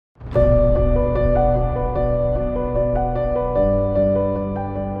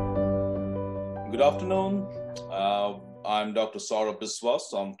Good afternoon. I'm Dr. Saurabh Biswas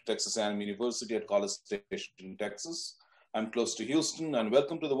from Texas A&M University at College Station, Texas. I'm close to Houston, and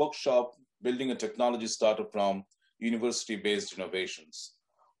welcome to the workshop, Building a Technology Startup from University-Based Innovations.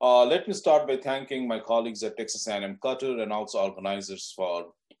 Let me start by thanking my colleagues at Texas A&M Qatar and also organizers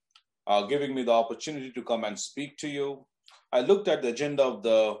for giving me the opportunity to come and speak to you. I looked at the agenda of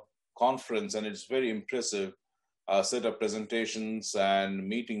the conference, and it's very impressive set of presentations and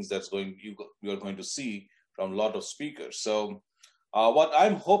meetings you are going to see from a lot of speakers. So what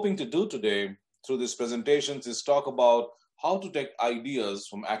I'm hoping to do today through these presentations is talk about how to take ideas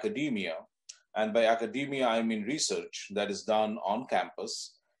from academia. And by academia, I mean research that is done on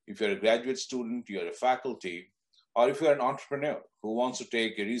campus. If you're a graduate student, you're a faculty, or if you're an entrepreneur who wants to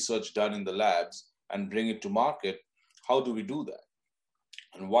take a research done in the labs and bring it to market, how do we do that?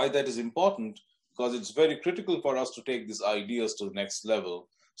 And why that is important? Because it's very critical for us to take these ideas to the next level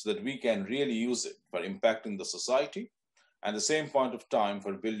so that we can really use it for impacting the society and at the same point of time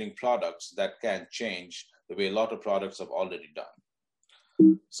for building products that can change the way a lot of products have already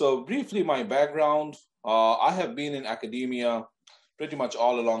done. So briefly, my background, I have been in academia pretty much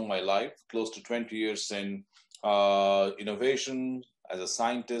all along my life, close to 20 years in innovation. As a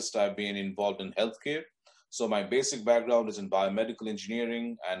scientist, I've been involved in healthcare. So my basic background is in biomedical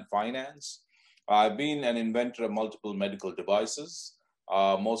engineering and finance. I've been an inventor of multiple medical devices,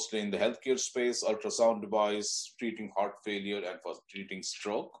 mostly in the healthcare space, ultrasound device, treating heart failure and for treating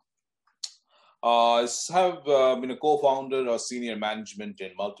stroke. I have been a co-founder or senior management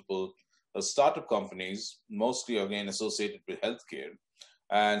in multiple startup companies, mostly again associated with healthcare.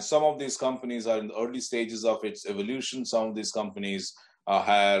 And some of these companies are in the early stages of its evolution. Some of these companies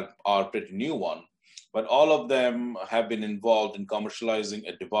are pretty new one, but all of them have been involved in commercializing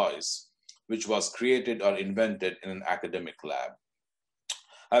a device which was created or invented in an academic lab.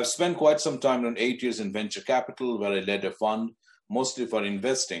 I've spent quite some time, around 8 years in venture capital, where I led a fund mostly for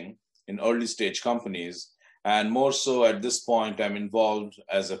investing in early stage companies. And more so at this point, I'm involved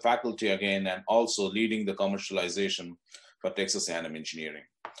as a faculty again, and also leading the commercialization for Texas A&M Engineering.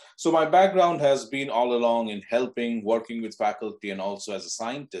 So my background has been all along in helping, working with faculty, and also as a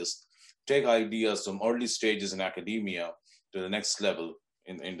scientist, take ideas from early stages in academia to the next level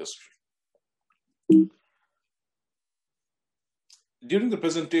in the industry. During the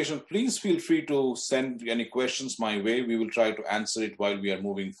presentation, please feel free to send any questions my way. We will try to answer it while we are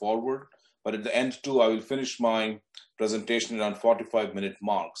moving forward. But at the end too, I will finish my presentation around 45-minute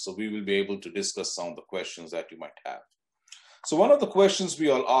mark. So we will be able to discuss some of the questions that you might have. So one of the questions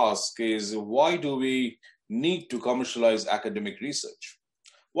we all ask is, why do we need to commercialize academic research?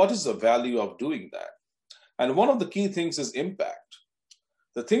 What is the value of doing that? And one of the key things is impact.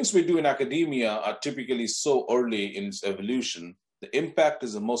 The things we do in academia are typically so early in its evolution. The impact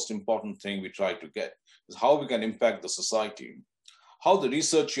is the most important thing we try to get, is how we can impact the society, how the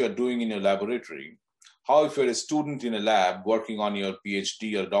research you are doing in your laboratory, how if you're a student in a lab working on your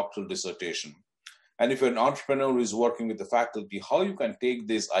PhD or doctoral dissertation, and if you're an entrepreneur who is working with the faculty, how you can take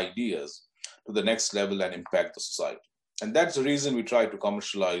these ideas to the next level and impact the society. And that's the reason we try to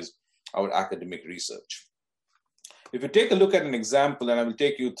commercialize our academic research. If you take a look at an example, and I will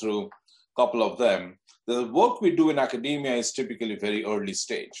take you through a couple of them, the work we do in academia is typically very early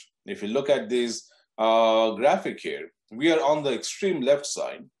stage. If you look at this graphic here, we are on the extreme left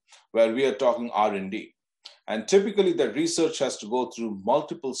side where we are talking R&D. And typically that research has to go through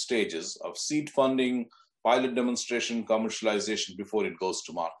multiple stages of seed funding, pilot demonstration, commercialization before it goes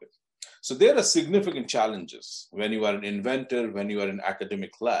to market. So there are significant challenges when you are an inventor, when you are in an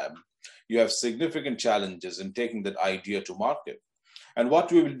academic lab. You have significant challenges in taking that idea to market. And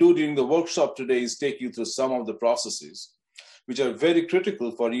what we will do during the workshop today is take you through some of the processes which are very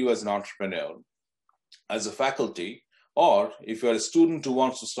critical for you as an entrepreneur, as a faculty, or if you're a student who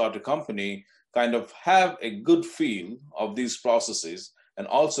wants to start a company, kind of have a good feel of these processes and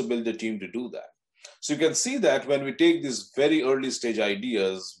also build a team to do that. So you can see that when we take these very early stage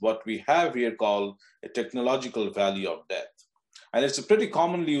ideas, what we have here called a technological value of death. And it's a pretty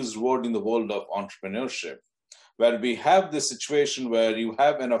commonly used word in the world of entrepreneurship, where we have this situation where you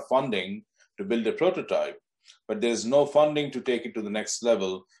have enough funding to build a prototype, but there's no funding to take it to the next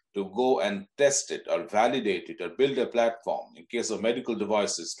level to go and test it or validate it or build a platform. In case of medical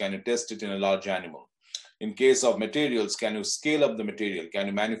devices, can you test it in a large animal? In case of materials, can you scale up the material? Can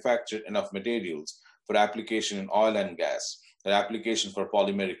you manufacture enough materials for application in oil and gas, or application for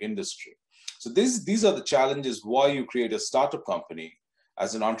polymeric industry? So these are the challenges why you create a startup company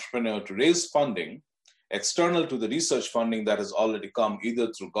as an entrepreneur to raise funding external to the research funding that has already come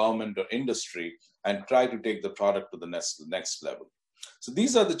either through government or industry and try to take the product to the next level. So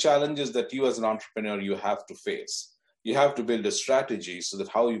these are the challenges that you as an entrepreneur, you have to face. You have to build a strategy so that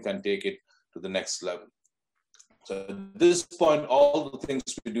how you can take it to the next level. So at this point, all the things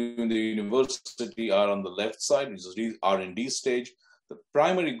we do in the university are on the left side, which is the R&D stage. The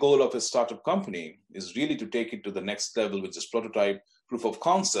primary goal of a startup company is really to take it to the next level, which is prototype, proof of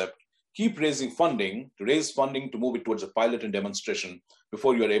concept, keep raising funding, to raise funding to move it towards a pilot and demonstration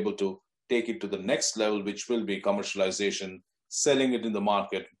before you are able to take it to the next level, which will be commercialization, selling it in the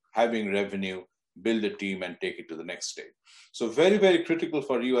market, having revenue, build a team, and take it to the next stage. So very, very critical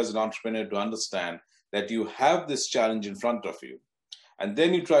for you as an entrepreneur to understand that you have this challenge in front of you. And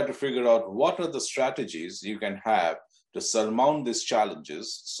then you try to figure out what are the strategies you can have to surmount these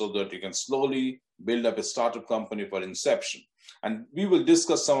challenges so that you can slowly build up a startup company for inception. And we will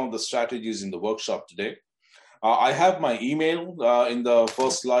discuss some of the strategies in the workshop today. I have my email in the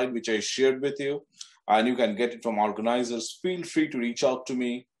first slide, which I shared with you, and you can get it from organizers. Feel free to reach out to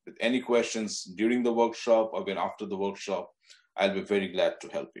me with any questions during the workshop or even after the workshop. I'll be very glad to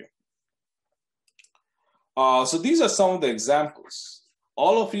help you. So these are some of the examples.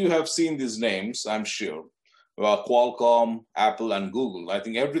 All of you have seen these names, I'm sure. Qualcomm, Apple, and Google. I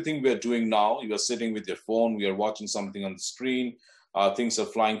think everything we're doing now, you are sitting with your phone, we are watching something on the screen, things are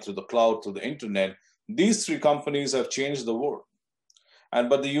flying through the cloud, through the internet. These three companies have changed the world.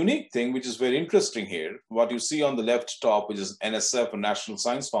 But the unique thing, which is very interesting here, what you see on the left top, which is NSF, or National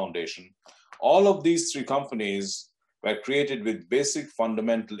Science Foundation, all of these three companies were created with basic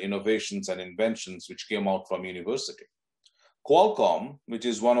fundamental innovations and inventions which came out from university. Qualcomm, which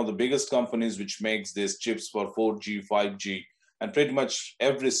is one of the biggest companies which makes these chips for 4G, 5G, and pretty much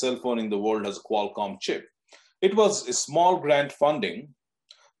every cell phone in the world has a Qualcomm chip. It was a small grant funding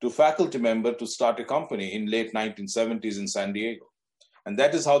to faculty member to start a company in late 1970s in San Diego. And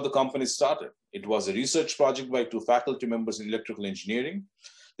that is how the company started. It was a research project by two faculty members in electrical engineering.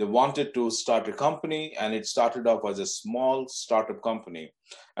 They wanted to start a company, and it started off as a small startup company.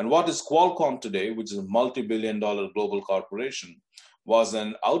 And what is Qualcomm today, which is a multi-billion-dollar global corporation, was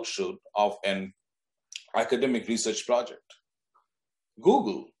an outshoot of an academic research project.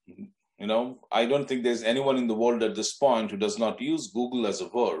 Google, I don't think there's anyone in the world at this point who does not use Google as a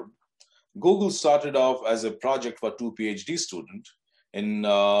verb. Google started off as a project for two PhD students in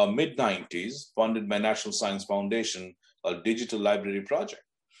mid-90s, funded by National Science Foundation, a digital library project.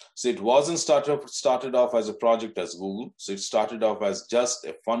 So it wasn't started off as a project as Google. So it started off as just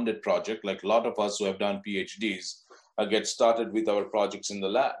a funded project, like a lot of us who have done PhDs get started with our projects in the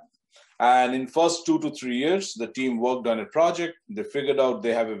lab. And in first 2 to 3 years, the team worked on a project. They figured out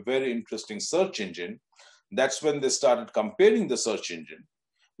they have a very interesting search engine. That's when they started comparing the search engine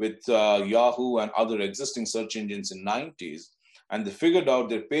with Yahoo and other existing search engines in 90s. And they figured out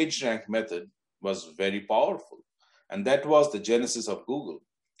their PageRank method was very powerful. And that was the genesis of Google.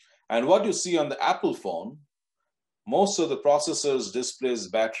 And what you see on the Apple phone, most of the processors, displays,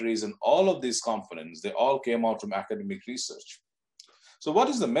 batteries, and all of these components, they all came out from academic research. So what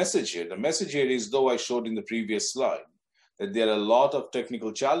is the message here? The message here is, though I showed in the previous slide, that there are a lot of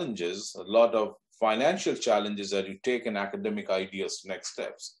technical challenges, a lot of financial challenges that you take in academic ideas to next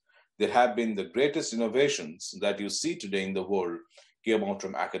steps. There have been the greatest innovations that you see today in the world came out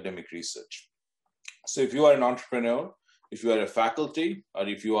from academic research. So if you are an entrepreneur, if you are a faculty, or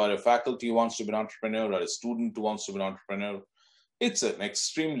if you are a faculty who wants to be an entrepreneur, or a student who wants to be an entrepreneur, it's an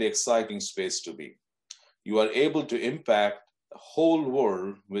extremely exciting space to be. You are able to impact the whole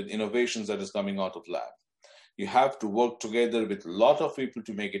world with innovations that is coming out of lab. You have to work together with a lot of people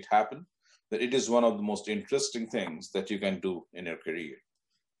to make it happen. That it is one of the most interesting things that you can do in your career.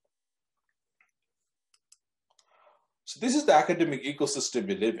 So this is the academic ecosystem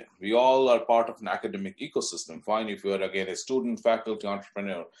we live in. We all are part of an academic ecosystem. Fine if you are, again, a student, faculty,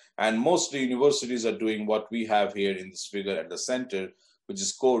 entrepreneur. And most universities are doing what we have here in this figure at the center, which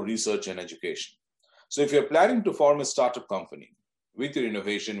is core research and education. So if you're planning to form a startup company with your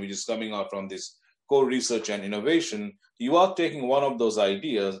innovation, which is coming out from this core research and innovation, you are taking one of those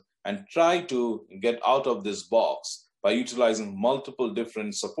ideas and try to get out of this box by utilizing multiple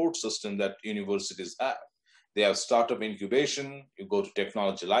different support systems that universities have. They have startup incubation, you go to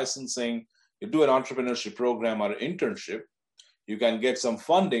technology licensing, you do an entrepreneurship program or internship, you can get some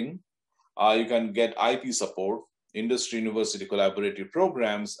funding, you can get IP support, industry university collaborative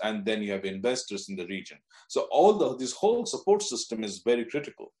programs, and then you have investors in the region. So this whole support system is very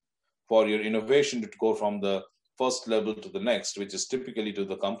critical for your innovation to go from the first level to the next, which is typically to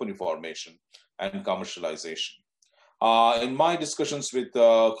the company formation and commercialization. In my discussions with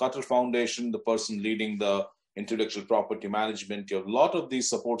Qatar Foundation, the person leading the intellectual property management, you have a lot of these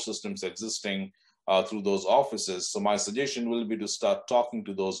support systems existing through those offices. So my suggestion will be to start talking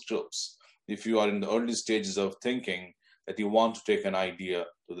to those groups if you are in the early stages of thinking that you want to take an idea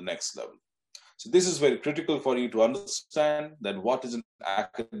to the next level. So this is very critical for you to understand that what is an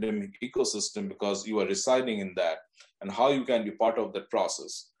academic ecosystem, because you are residing in that, and how you can be part of that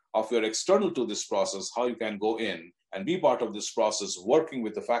process. If you're external to this process, how you can go in and be part of this process, working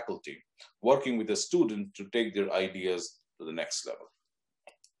with the faculty, working with the student to take their ideas to the next level.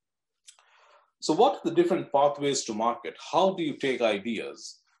 So what are the different pathways to market? How do you take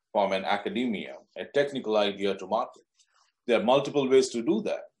ideas from an academia, a technical idea, to market? There are multiple ways to do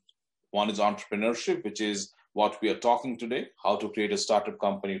that. One is entrepreneurship, which is what we are talking today, how to create a startup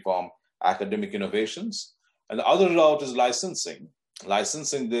company from academic innovations. And the other route is licensing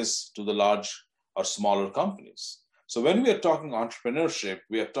this to the large or smaller companies. So when we are talking entrepreneurship,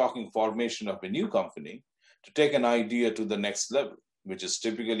 we are talking formation of a new company to take an idea to the next level, which is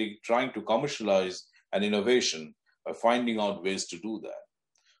typically trying to commercialize an innovation by finding out ways to do that.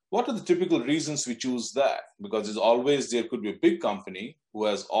 What are the typical reasons we choose that? Because there could be a big company who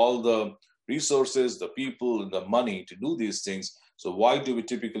has all the resources, the people, and the money to do these things. So why do we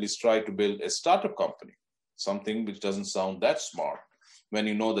typically try to build a startup company? Something which doesn't sound that smart when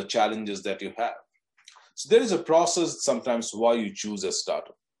you know the challenges that you have. So there is a process sometimes why you choose a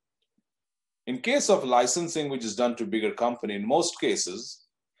startup. In case of licensing, which is done to bigger company, in most cases,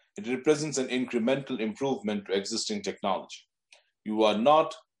 it represents an incremental improvement to existing technology. You are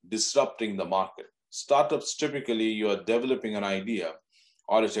not disrupting the market. Startups, typically, you are developing an idea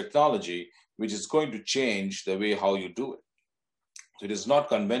or a technology which is going to change the way how you do it. So it is not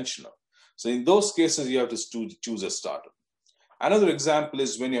conventional. So in those cases, you have to choose a startup. Another example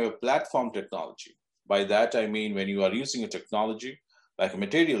is when you have a platform technology. By that, I mean when you are using a technology like a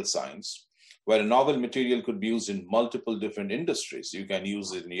material science, where a novel material could be used in multiple different industries. You can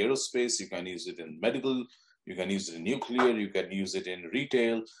use it in aerospace, you can use it in medical, you can use it in nuclear, you can use it in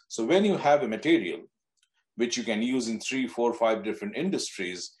retail. So when you have a material which you can use in 3, 4, 5 different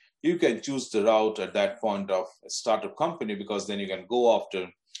industries, you can choose the route at that point of a startup company, because then you can go after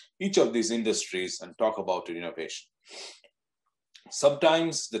each of these industries and talk about your innovation.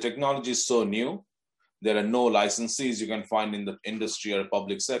 Sometimes the technology is so new, there are no licensees you can find in the industry or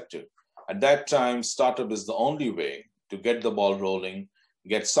public sector. At that time, startup is the only way to get the ball rolling,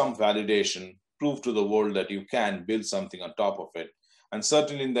 get some validation, prove to the world that you can build something on top of it. And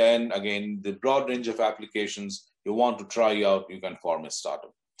certainly in the end, again, the broad range of applications you want to try out, you can form a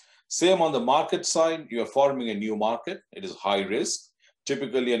startup. Same on the market side, you are forming a new market. It is high risk.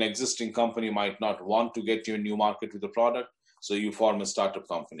 Typically, an existing company might not want to get you a new market with a product, so you form a startup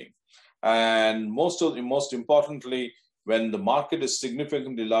company. And most importantly, when the market is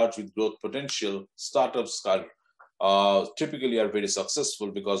significantly large with growth potential, startups typically are very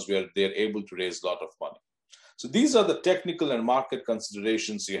successful because they're able to raise a lot of money. So these are the technical and market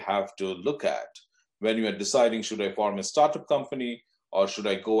considerations you have to look at when you are deciding, should I form a startup company or should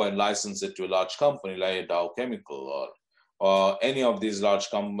I go and license it to a large company like Dow Chemical or any of these large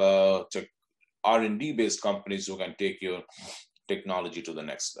R&D based companies who can take your technology to the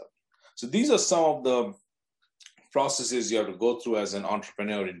next level. So these are some of the processes you have to go through as an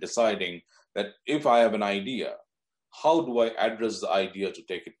entrepreneur in deciding that if I have an idea, how do I address the idea to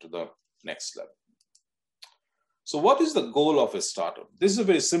take it to the next level? So what is the goal of a startup? This is a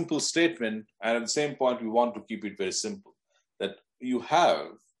very simple statement, and at the same point, we want to keep it very simple, that you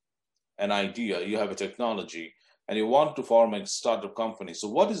have an idea, you have a technology, and you want to form a startup company. So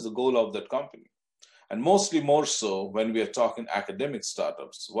what is the goal of that company? And mostly more so when we are talking academic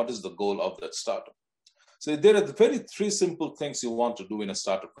startups, what is the goal of that startup? So there are three simple things you want to do in a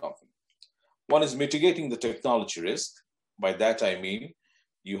startup company. One is mitigating the technology risk. By that, I mean,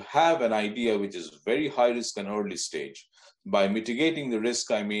 you have an idea which is very high risk and early stage. By mitigating the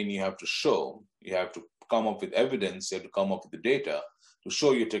risk, I mean, you have to come up with evidence, you have to come up with the data to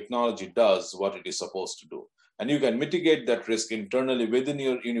show your technology does what it is supposed to do. And you can mitigate that risk internally within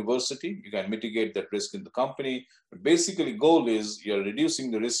your university. You can mitigate that risk in the company. But basically, goal is you're reducing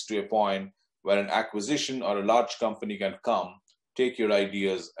the risk to a point where an acquisition or a large company can come, take your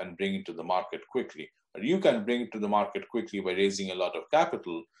ideas and bring it to the market quickly. Or you can bring it to the market quickly by raising a lot of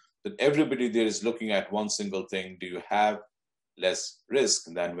capital, that everybody there is looking at one single thing: do you have less risk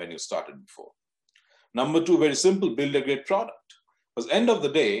than when you started before? Number two, very simple, build a great product. Because end of the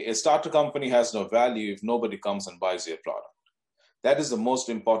day, a startup company has no value if nobody comes and buys your product. That is the most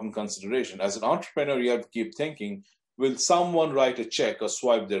important consideration. As an entrepreneur, you have to keep thinking, will someone write a check or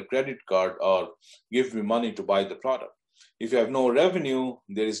swipe their credit card or give me money to buy the product? If you have no revenue,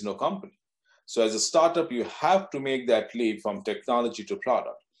 there is no company. So as a startup, you have to make that leap from technology to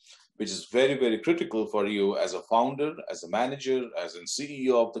product. which is very, very critical for you as a founder, as a manager, as a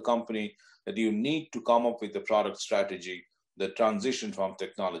CEO of the company, that you need to come up with a product strategy that transition from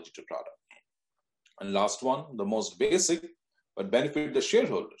technology to product. And last one, the most basic, but benefit the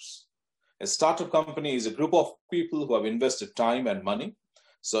shareholders. A startup company is a group of people who have invested time and money.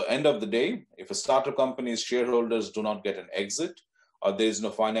 So end of the day, if a startup company's shareholders do not get an exit, or there is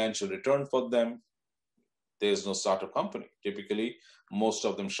no financial return for them, there is no startup company. Typically, most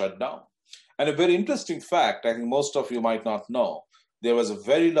of them shut down. And a very interesting fact, I think most of you might not know, there was a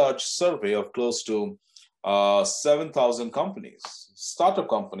very large survey of close to 7,000 companies, startup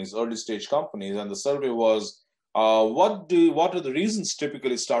companies, early stage companies, and the survey was, what are the reasons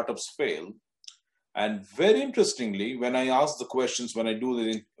typically startups fail? And very interestingly, when I ask the questions, when I do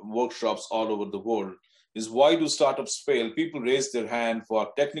the workshops all over the world, is why do startups fail? People raise their hand for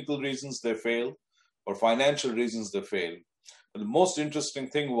technical reasons they fail, or financial reasons they fail. But the most interesting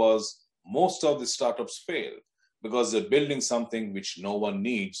thing was most of the startups fail because they're building something which no one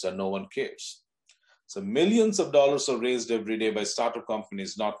needs and no one cares. So millions of dollars are raised every day by startup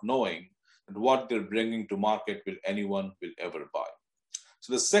companies not knowing that what they're bringing to market will anyone will ever buy.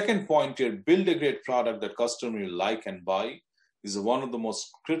 So the second point here, build a great product that customer will like and buy, is one of the most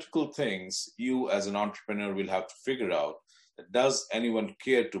critical things you as an entrepreneur will have to figure out. That does anyone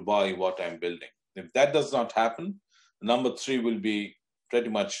care to buy what I'm building? If that does not happen, number three will be pretty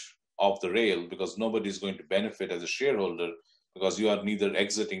much off the rail because nobody is going to benefit as a shareholder because you are neither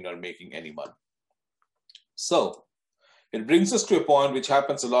exiting nor making any money. So it brings us to a point which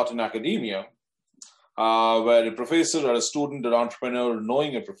happens a lot in academia, where a professor or a student or entrepreneur,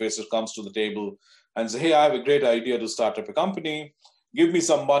 knowing a professor, comes to the table and says, hey, I have a great idea to start up a company. Give me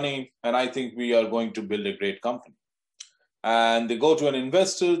some money, and I think we are going to build a great company. And they go to an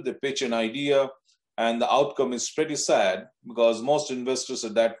investor, they pitch an idea, and the outcome is pretty sad because most investors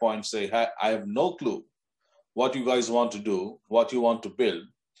at that point say, I have no clue what you guys want to do, what you want to build.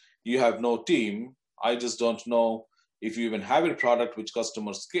 You have no team. I just don't know if you even have a product which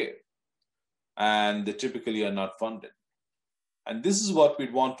customers care. And they typically are not funded. And this is what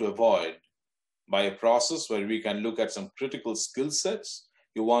we'd want to avoid by a process where we can look at some critical skill sets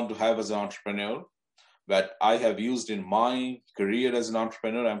you want to have as an entrepreneur that I have used in my career as an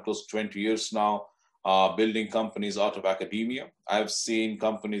entrepreneur. I'm close to 20 years now building companies out of academia. I've seen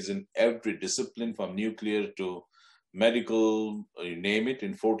companies in every discipline from nuclear to medical, you name it,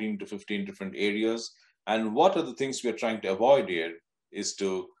 in 14 to 15 different areas. And what are the things we're trying to avoid here is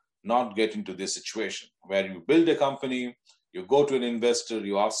to not get into this situation where you build a company, you go to an investor,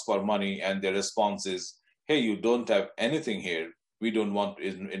 you ask for money, and their response is, hey, you don't have anything here. We don't want to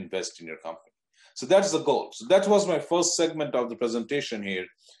invest in your company. So that's the goal. So that was my first segment of the presentation here,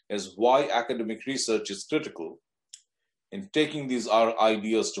 is why academic research is critical in taking these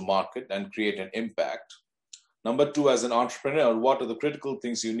ideas to market and create an impact. Number two, as an entrepreneur, what are the critical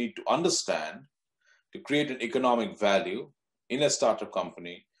things you need to understand to create an economic value in a startup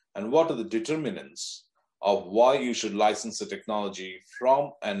company? And what are the determinants of why you should license the technology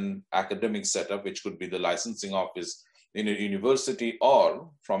from an academic setup, which could be the licensing office in a university or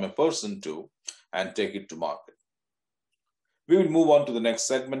from a person to, and take it to market. We will move on to the next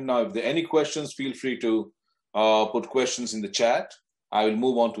segment now. If there are any questions, feel free to put questions in the chat. I will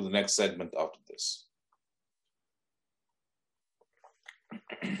move on to the next segment after this.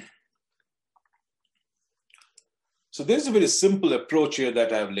 So there's a very simple approach here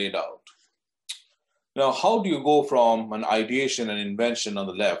that I have laid out. Now, how do you go from an ideation and invention on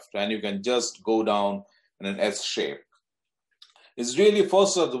the left, and you can just go down in an S shape? It's really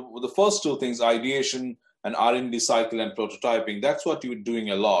the first two things, ideation and R&D cycle and prototyping. That's what you're doing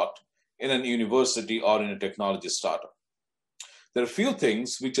a lot in a university or in a technology startup. There are a few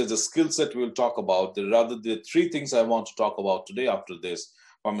things which as a skill set we'll talk about. There are the three things I want to talk about today after this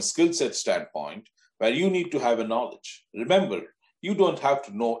from a skill set standpoint, where you need to have a knowledge. Remember, you don't have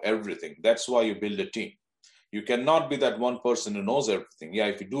to know everything. That's why you build a team. You cannot be that one person who knows everything. Yeah,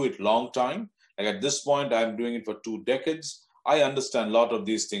 if you do it long time, like at this point, I'm doing it for 2 decades, I understand a lot of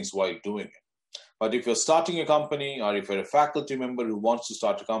these things while doing it. But if you're starting a company or if you're a faculty member who wants to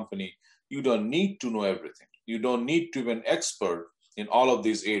start a company, you don't need to know everything. You don't need to be an expert in all of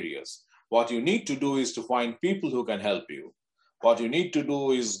these areas. What you need to do is to find people who can help you. What you need to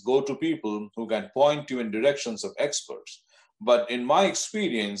do is go to people who can point you in directions of experts. But in my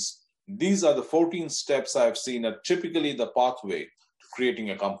experience, these are the 14 steps I've seen are typically the pathway to creating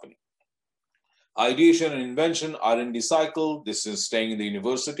a company. Ideation and invention, R&D cycle, this is staying in the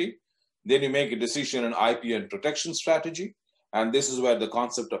university. Then you make a decision on IP and protection strategy. And this is where the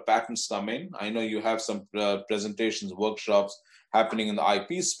concept of patents come in. I know you have some presentations, workshops, happening in the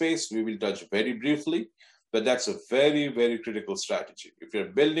IP space, we will touch very briefly, but that's a very, very critical strategy. If you're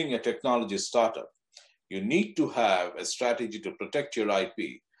building a technology startup, you need to have a strategy to protect your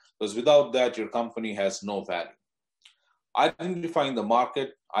IP, because without that, your company has no value. Identifying the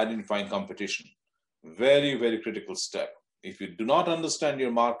market, identifying competition. Very, very critical step. If you do not understand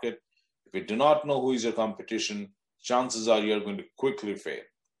your market, if you do not know who is your competition, chances are you're going to quickly fail.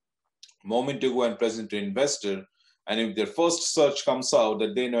 The moment you go and present to an investor, and if their first search comes out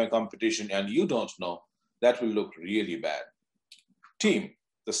that they know a competition and you don't know, that will look really bad. Team,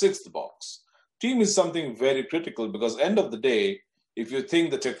 the sixth box. Team is something very critical, because end of the day, if you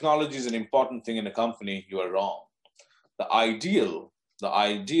think the technology is an important thing in a company, you are wrong. The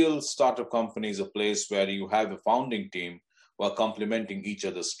ideal startup company is a place where you have a founding team who are complementing each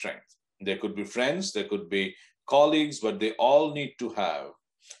other's strength. They could be friends, they could be colleagues, but they all need to have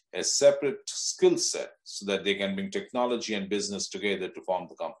a separate skill set so that they can bring technology and business together to form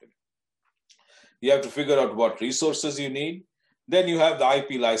the company. You have to figure out what resources you need. Then you have the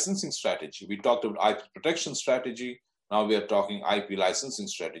IP licensing strategy. We talked about IP protection strategy. Now we are talking IP licensing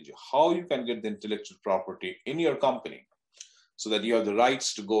strategy. How you can get the intellectual property in your company so that you have the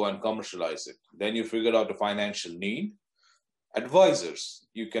rights to go and commercialize it. Then you figure out a financial need. Advisors.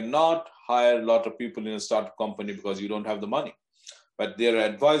 You cannot hire a lot of people in a startup company because you don't have the money. But there are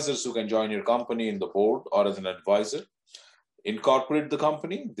advisors who can join your company in the board or as an advisor. Incorporate the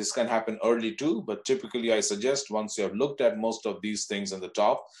company. This can happen early too, but typically I suggest once you have looked at most of these things in the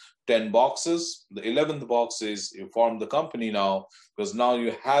top 10 boxes, the 11th box is you form the company now, because now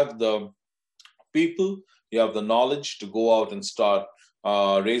you have the people, you have the knowledge to go out and start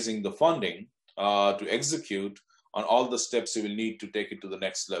raising the funding to execute on all the steps you will need to take it to the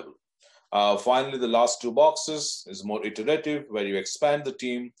next level. Finally, the last two boxes is more iterative, where you expand the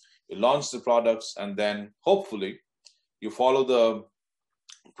team, you launch the products, and then hopefully you follow the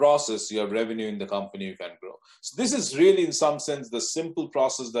process, you have revenue in the company, you can grow. So this is really, in some sense, the simple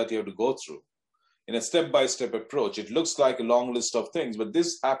process that you have to go through in a step-by-step approach. It looks like a long list of things, but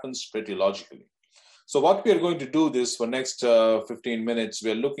this happens pretty logically. So what we are going to do this for next 15 minutes,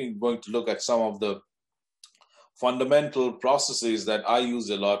 we are going to look at some of the fundamental processes that I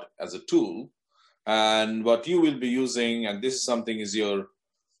use a lot as a tool, and what you will be using, and this is something is your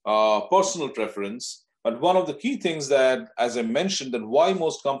personal preference. But one of the key things that, as I mentioned, that why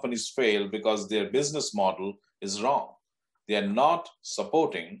most companies fail, because their business model is wrong. They are not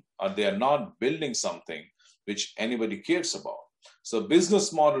supporting, or they are not building something which anybody cares about. So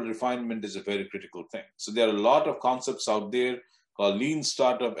business model refinement is a very critical thing. So there are a lot of concepts out there called lean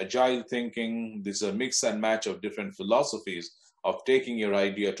startup, agile thinking. This is a mix and match of different philosophies of taking your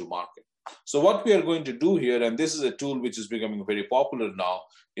idea to market. So what we are going to do here, and this is a tool which is becoming very popular now,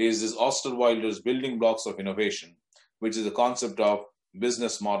 is this Osterweiler's building blocks of innovation, which is the concept of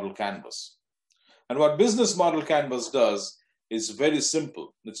business model canvas. And what business model canvas does is very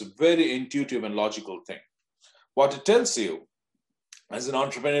simple. It's a very intuitive and logical thing. What it tells you as an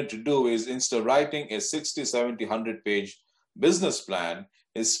entrepreneur to do is, instead of writing a 60, 70, 100-page business plan,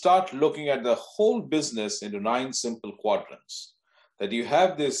 is start looking at the whole business into 9 simple quadrants. That you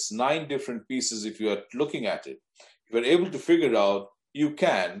have this 9 different pieces. If you are looking at it, you are able to figure out, you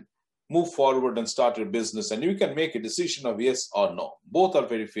can move forward and start your business, and you can make a decision of yes or no. Both are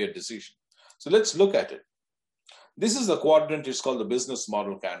very fair decisions. So let's look at it. This is the quadrant, it's called the business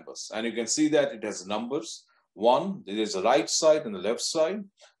model canvas. And you can see that it has numbers. 1, there is a right side and the left side.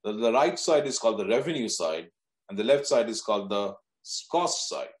 The right side is called the revenue side, and the left side is called the cost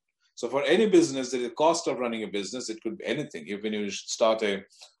side. So for any business, there is a cost of running a business. It could be anything. Even if you start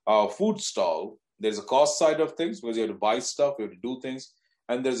a food stall, there's a cost side of things because you have to buy stuff, you have to do things.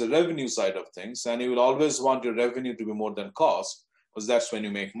 And there's a revenue side of things. And you will always want your revenue to be more than cost, because that's when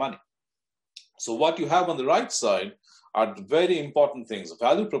you make money. So what you have on the right side are very important things.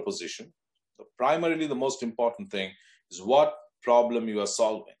 Value proposition. Primarily, the most important thing is what problem you are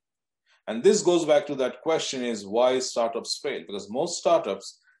solving. And this goes back to that question is why startups fail, because most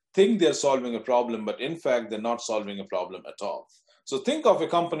startups think they're solving a problem, but in fact, they're not solving a problem at all. So think of a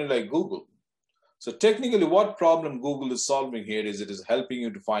company like Google. So technically, what problem Google is solving here is it is helping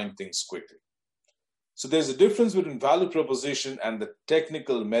you to find things quickly. So there's a difference between value proposition and the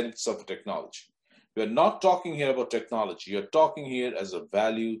technical merits of a technology. We're not talking here about technology. You're talking here as a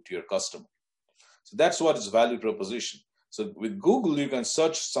value to your customer. So that's what is value proposition. So with Google, you can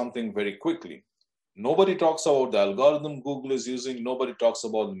search something very quickly. Nobody talks about the algorithm Google is using. Nobody talks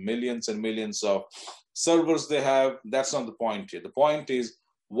about the millions and millions of servers they have. That's not the point here. The point is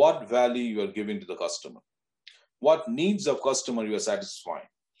what value you are giving to the customer. What needs of customer you are satisfying.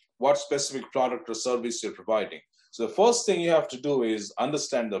 What specific product or service you're providing. So the first thing you have to do is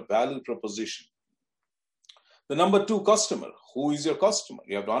understand the value proposition. The number two, customer. Who is your customer?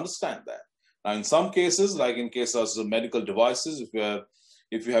 You have to understand that. Now, in some cases, like in cases of medical devices,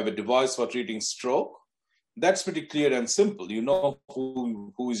 if you have a device for treating stroke, that's pretty clear and simple. You know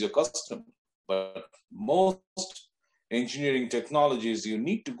who is your customer. But most engineering technologies, you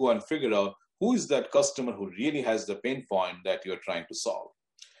need to go and figure out who is that customer who really has the pain point that you're trying to solve.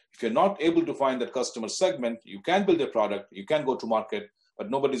 If you're not able to find that customer segment, you can build a product, you can go to market, but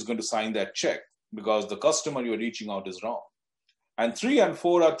nobody's going to sign that check because the customer you're reaching out is wrong. And 3 and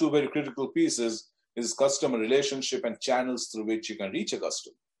 4 are two very critical pieces, is customer relationship and channels through which you can reach a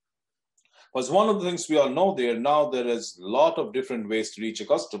customer. Because one of the things we all know there is a lot of different ways to reach a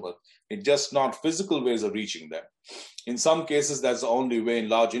customer. It's just not physical ways of reaching them. In some cases, that's the only way. In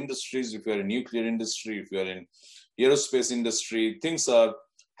large industries, if you're in nuclear industry, if you're in aerospace industry, things are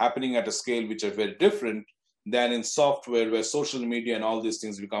happening at a scale which are very different than in software, where social media and all these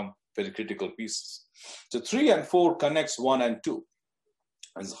things become very critical pieces. So 3 and 4 connects 1 and 2.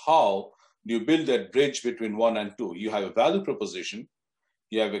 Is how do you build that bridge between 1 and 2? You have a value proposition,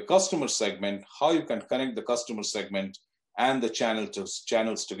 you have a customer segment, how you can connect the customer segment and the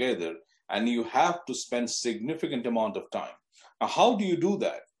channels together, and you have to spend significant amount of time. Now, how do you do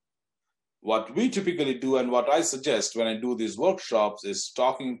that? What we typically do and what I suggest when I do these workshops is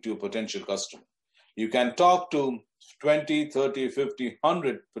talking to a potential customer. You can talk to 20, 30, 50,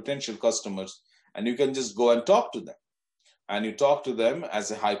 100 potential customers, and you can just go and talk to them. And you talk to them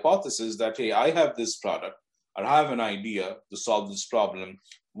as a hypothesis that, hey, I have this product, or I have an idea to solve this problem.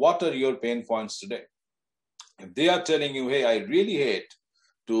 What are your pain points today? If they are telling you, hey, I really hate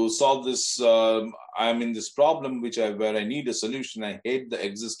to solve this, I'm in this problem where I need a solution, I hate the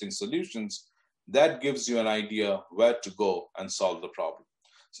existing solutions, that gives you an idea where to go and solve the problem.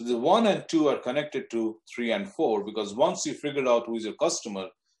 So the 1 and 2 are connected to 3 and 4, because once you figure out who is your customer,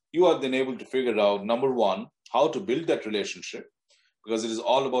 you are then able to figure out, number one, how to build that relationship, because it is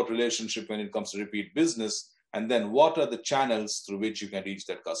all about relationship when it comes to repeat business, and then what are the channels through which you can reach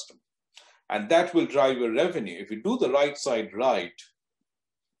that customer. And that will drive your revenue. If you do the right side right,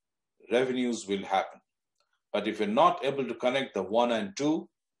 revenues will happen. But if you're not able to connect the 1 and 2,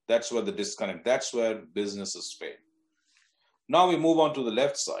 that's where the disconnect, that's where businesses fail. Now we move on to the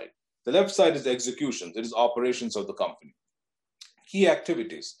left side. The left side is execution. It is operations of the company. Key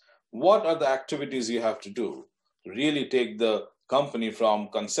activities. What are the activities you have to do to really take the company from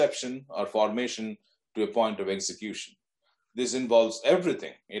conception or formation to a point of execution? This involves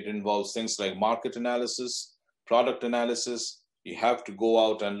everything. It involves things like market analysis, product analysis. You have to go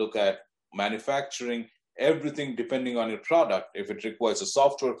out and look at manufacturing, everything depending on your product. If it requires a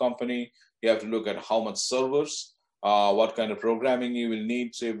software company, you have to look at how much servers, what kind of programming you will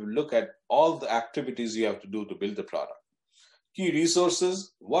need. So you will look at all the activities you have to do to build the product. Key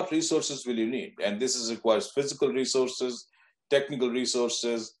resources, what resources will you need? And this requires physical resources, technical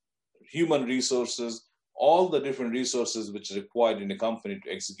resources, human resources, all the different resources which are required in a company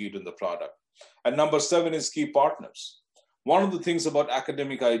to execute on the product. And number 7 is key partners. One of the things about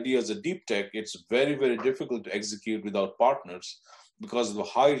academic ideas at deep tech, it's very, very difficult to execute without partners because of the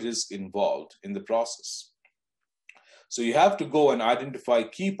high risk involved in the process. So you have to go and identify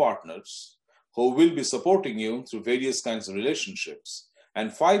key partners who will be supporting you through various kinds of relationships.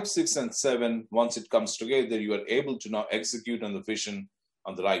 And 5, 6, and 7, once it comes together, you are able to now execute on the vision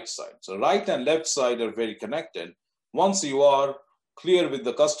on the right side. So right and left side are very connected. Once you are clear with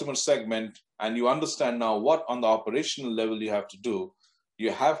the customer segment and you understand now what on the operational level you have to do,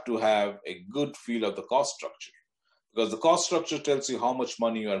 you have to have a good feel of the cost structure, because the cost structure tells you how much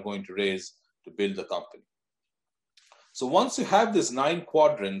money you are going to raise to build the company. So once you have these 9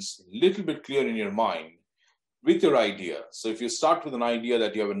 quadrants a little bit clear in your mind with your idea, so if you start with an idea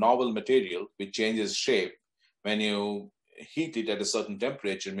that you have a novel material which changes shape when you heat it at a certain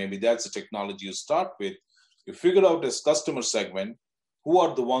temperature, maybe that's the technology you start with. You figure out this customer segment, who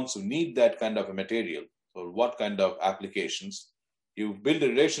are the ones who need that kind of a material or what kind of applications. You build a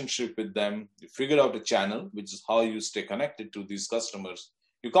relationship with them, you figure out a channel, which is how you stay connected to these customers.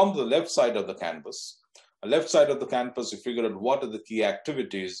 You come to the left side of the canvas. The left side of the canvas, you figure out what are the key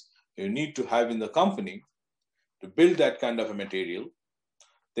activities you need to have in the company to build that kind of a material.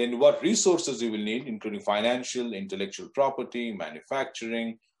 Then what resources you will need, including financial, intellectual property,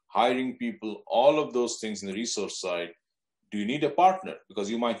 manufacturing, hiring people, all of those things in the resource side. Do you need a partner? Because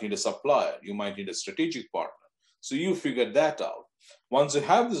you might need a supplier, you might need a strategic partner. So you figure that out. Once you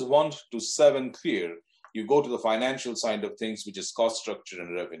have this 1 to 7 clear, you go to the financial side of things, which is cost structure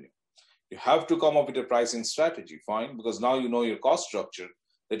and revenue. You have to come up with a pricing strategy, fine, because now you know your cost structure.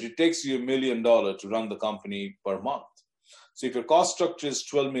 that it takes you $1 million to run the company per month. So if your cost structure is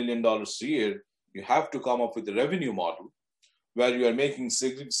 $12 million a year, you have to come up with a revenue model where you are making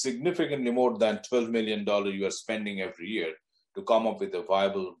significantly more than $12 million you are spending every year to come up with a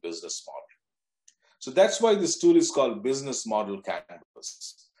viable business model. So that's why this tool is called Business Model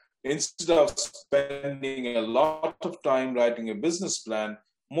Canvas. Instead of spending a lot of time writing a business plan,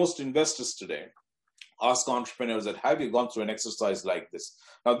 most investors today ask entrepreneurs that, have you gone through an exercise like this?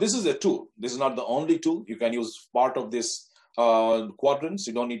 Now, this is a tool. This is not the only tool. You can use part of this quadrants.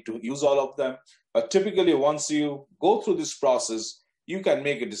 You don't need to use all of them. But typically, once you go through this process, you can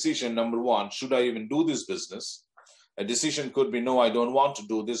make a decision. Number one, should I even do this business? A decision could be, no, I don't want to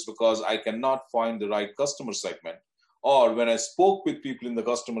do this because I cannot find the right customer segment. Or when I spoke with people in the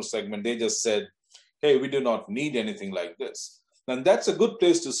customer segment, they just said, hey, we do not need anything like this. And that's a good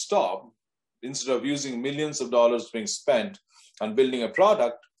place to stop instead of using millions of dollars being spent on building a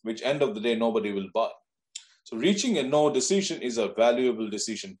product, which end of the day, nobody will buy. So reaching a no decision is a valuable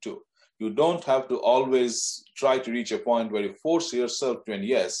decision too. You don't have to always try to reach a point where you force yourself to an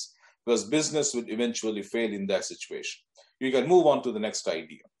yes, because business would eventually fail in that situation. You can move on to the next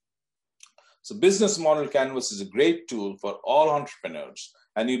idea. So Business Model Canvas is a great tool for all entrepreneurs,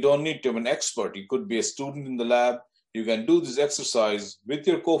 and you don't need to be an expert. You could be a student in the lab. You can do this exercise with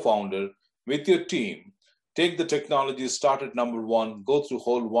your co-founder, with your team. Take the technology, start at number 1, go through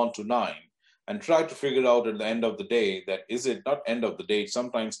whole 1 to 9, and try to figure out at the end of the day that is it not end of the day. It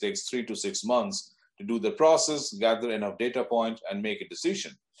sometimes takes 3 to 6 months to do the process, gather enough data points, and make a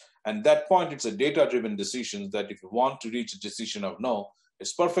decision. And at that point, it's a data-driven decision that if you want to reach a decision of no,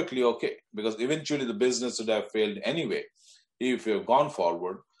 it's perfectly okay, because eventually the business would have failed anyway if you've gone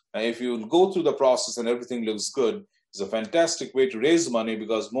forward. And if you go through the process and everything looks good, it's a fantastic way to raise money,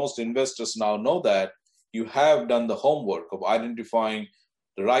 because most investors now know that you have done the homework of identifying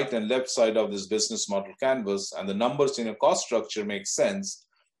the right and left side of this business model canvas, and the numbers in your cost structure make sense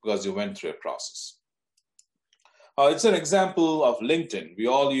because you went through a process. It's an example of LinkedIn. We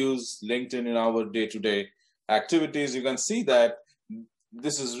all use LinkedIn in our day-to-day activities. You can see that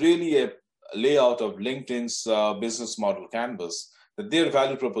this is really a layout of LinkedIn's business model canvas, that their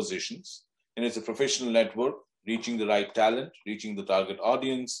value propositions, and it's a professional network, reaching the right talent, reaching the target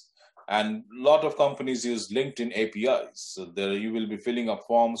audience, and a lot of companies use LinkedIn APIs. So there you will be filling up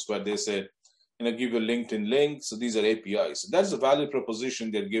forms where they say, give your LinkedIn link. So these are APIs. So that's the value proposition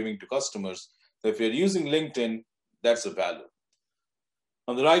they're giving to customers. So if you're using LinkedIn, that's a value.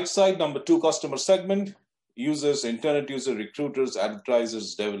 On the right side, number 2, customer segment, users, internet user, recruiters,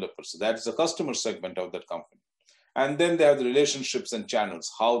 advertisers, developers. So that's the customer segment of that company. And then they have the relationships and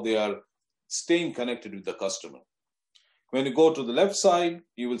channels, how they are staying connected with the customer. When you go to the left side,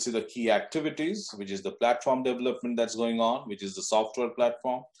 you will see the key activities, which is the platform development that's going on, which is the software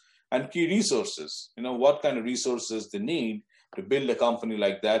platform, and key resources. What kind of resources they need to build a company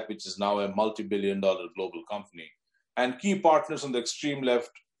like that, which is now a multi-billion-dollar global company. And key partners on the extreme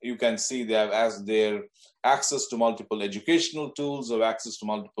left, you can see they have as their access to multiple educational tools or access to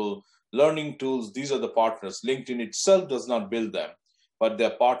multiple learning tools. These are the partners. LinkedIn itself does not build them, but they're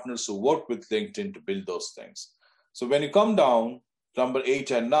partners who work with LinkedIn to build those things. So when you come down, number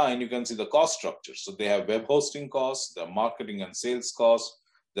 8 and 9, you can see the cost structure. So they have web hosting costs, their marketing and sales costs,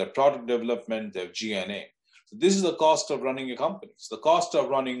 their product development, their G&A. So this is the cost of running a company. So the cost of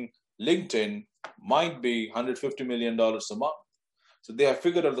running LinkedIn might be $150 million a month. So they have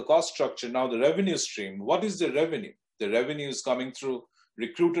figured out the cost structure. Now the revenue stream, what is the revenue? The revenue is coming through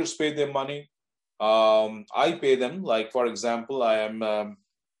recruiters pay their money. I pay them. Like, for example, I am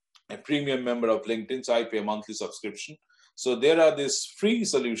a premium member of LinkedIn, so I pay a monthly subscription. So there are these free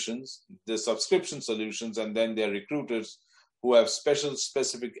solutions, the subscription solutions, and then there are recruiters who have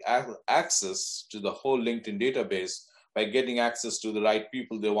specific access to the whole LinkedIn database by getting access to the right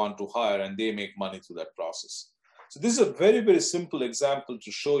people they want to hire, and they make money through that process. So this is a very, very simple example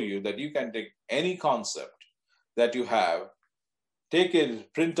to show you that you can take any concept that you have, take a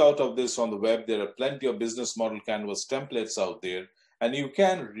printout of this on the web. There are plenty of business model canvas templates out there, and you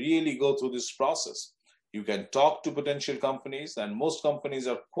can really go through this process. You can talk to potential companies, and most companies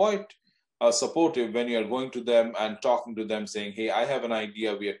are quite supportive when you are going to them and talking to them saying, hey, I have an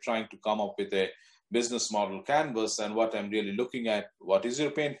idea. We are trying to come up with a business model canvas, and what I'm really looking at, what is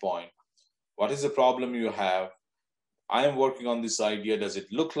your pain point? What is the problem you have? I am working on this idea. Does it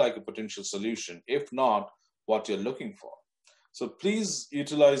look like a potential solution? If not, what you're looking for. So please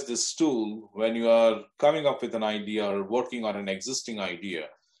utilize this tool when you are coming up with an idea or working on an existing idea,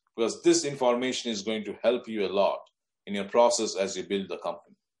 because this information is going to help you a lot in your process as you build the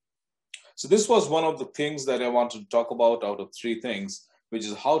company. So this was one of the things that I wanted to talk about out of 3 things. which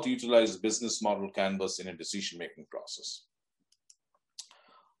is how to utilize the business model canvas in a decision-making process.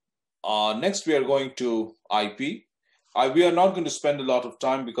 Next, we are going to IP. We are not going to spend a lot of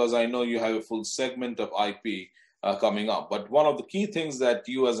time because I know you have a full segment of IP coming up. But one of the key things that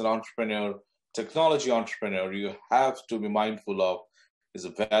you as an entrepreneur, technology entrepreneur, you have to be mindful of is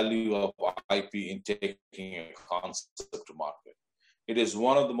the value of IP in taking a concept to market. It is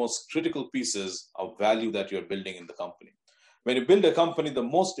one of the most critical pieces of value that you're building in the company. When you build a company, the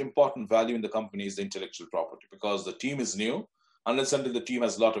most important value in the company is the intellectual property, because the team is new. Unless until the team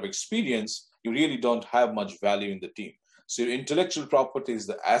has a lot of experience, you really don't have much value in the team. So your intellectual property is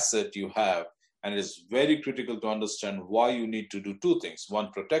the asset you have, and it is very critical to understand why you need to do two things.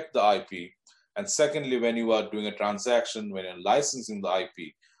 One, protect the IP, and secondly, when you are doing a transaction, when you're licensing the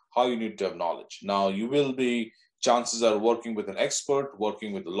IP, how you need to have knowledge. Now, you will be, chances are working with an expert,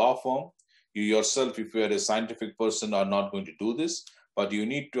 working with a law firm. You yourself, if you are a scientific person, are not going to do this, but you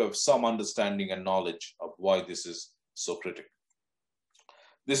need to have some understanding and knowledge of why this is so critical.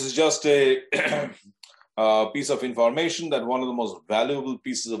 This is just a piece of information that one of the most valuable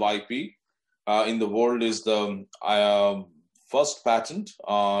pieces of IP in the world is the first patent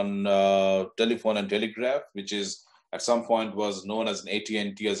on telephone and telegraph, which is at some point was known as an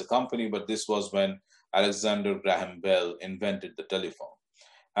AT&T as a company, but this was when Alexander Graham Bell invented the telephone.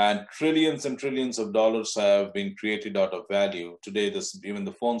 And trillions of dollars have been created out of value. Today, even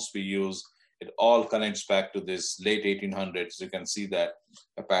the phones we use, it all connects back to this late 1800s. You can see that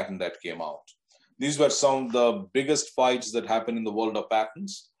a patent that came out. These were some of the biggest fights that happened in the world of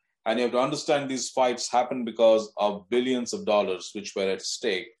patents. And you have to understand these fights happened because of billions of dollars which were at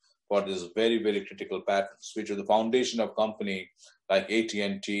stake for these very, very critical patents, which are the foundation of company like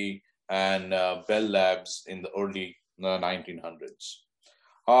AT&T and Bell Labs in the early 1900s.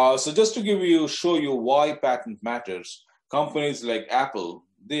 So just to show you why patent matters, companies like Apple,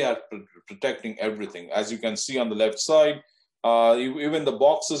 they are protecting everything. As you can see on the left side, even the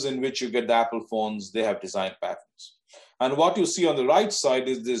boxes in which you get the Apple phones, they have design patents. And what you see on the right side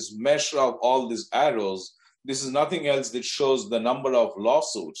is this mesh of all these arrows. This is nothing else that shows the number of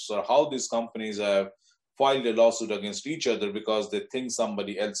lawsuits or how these companies have filed a lawsuit against each other because they think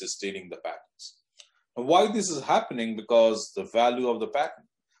somebody else is stealing the patents. And why this is happening? Because the value of the patent.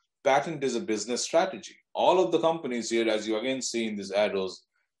 Patent is a business strategy. All of the companies here, as you again see in these arrows,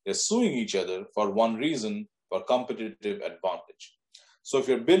 they're suing each other for one reason, for competitive advantage. So if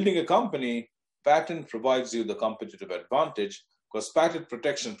you're building a company, patent provides you the competitive advantage because patent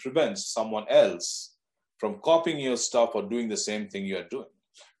protection prevents someone else from copying your stuff or doing the same thing you're doing.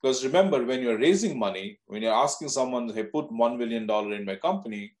 Because remember, when you're raising money, when you're asking someone, hey, put $1 million in my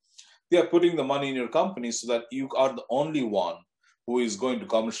company, they are putting the money in your company so that you are the only one who is going to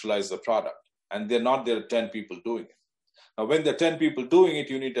commercialize the product. And there are 10 people doing it. Now, when there are 10 people doing it,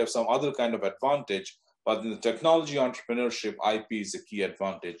 you need to have some other kind of advantage. But in the technology entrepreneurship, IP is a key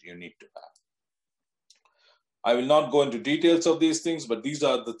advantage you need to have. I will not go into details of these things, but these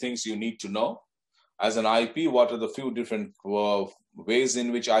are the things you need to know. As an IP, what are the few different ways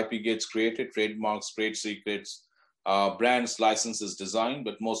in which IP gets created? Trademarks, trade secrets, brands, licenses, design.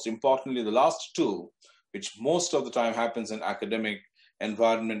 But most importantly, the last two, which most of the time happens in academic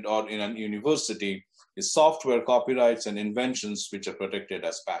environment or in a university, is software, copyrights, and inventions which are protected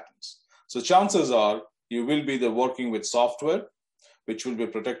as patents. So chances are you will be working with software, which will be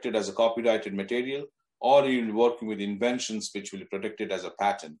protected as a copyrighted material, or you'll be working with inventions which will be protected as a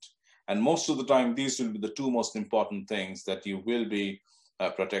patent. And most of the time, these will be the two most important things that you will be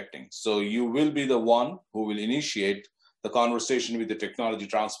protecting. So you will be the one who will initiate the conversation with the Technology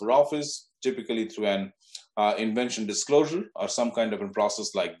Transfer Office, typically through an invention disclosure or some kind of a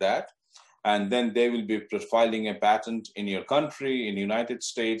process like that. And then they will be filing a patent in your country, in the United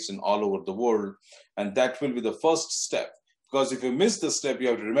States, and all over the world. And that will be the first step. Because if you miss the step, you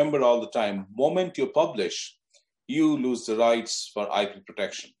have to remember all the time, moment you publish, you lose the rights for IP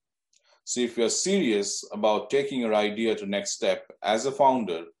protection. So if you're serious about taking your idea to next step, as a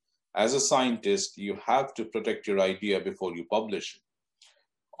founder, as a scientist, you have to protect your idea before you publish it.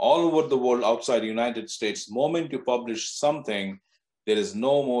 All over the world, outside the United States, the moment you publish something, there is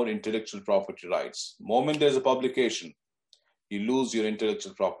no more intellectual property rights. The moment there's a publication, you lose your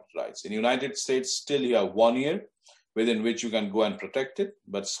intellectual property rights. In the United States, still you have 1 year within which you can go and protect it,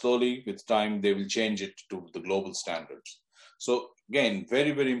 but slowly with time, they will change it to the global standards. So again,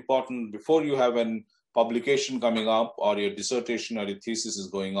 very, very important, before you have a publication coming up or your dissertation or your thesis is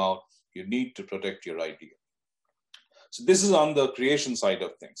going out, you need to protect your idea. So this is on the creation side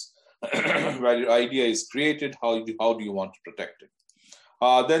of things. Where your idea is created, how do you want to protect it?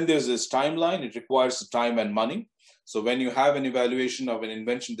 Then there's this timeline. It requires time and money. So when you have an evaluation of an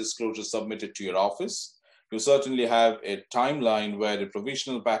invention disclosure submitted to your office, you certainly have a timeline where a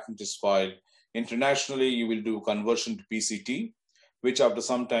provisional patent is filed. Internationally, you will do conversion to PCT, which after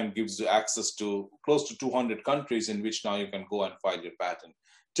some time gives you access to close to 200 countries in which now you can go and file your patent.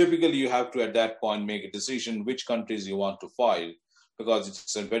 Typically, you have to, at that point, make a decision which countries you want to file, because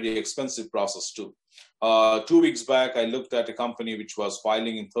it's a very expensive process too. 2 weeks back, I looked at a company which was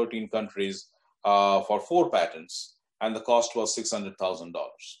filing in 13 countries for 4 patents, and the cost was $600,000.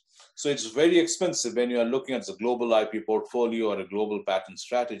 So it's very expensive when you are looking at the global IP portfolio or a global patent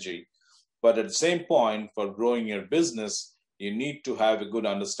strategy. But at the same point, for growing your business, you need to have a good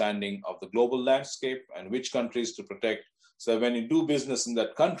understanding of the global landscape and which countries to protect. So when you do business in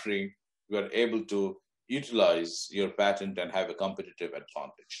that country, you are able to utilize your patent and have a competitive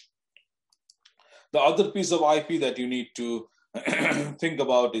advantage. The other piece of IP that you need to think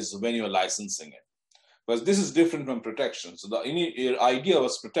about is when you're licensing it. Because this is different from protection. So your idea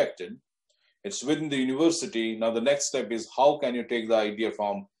was protected. It's within the university. Now the next step is how can you take the idea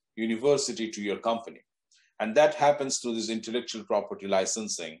from university to your company? And that happens through this intellectual property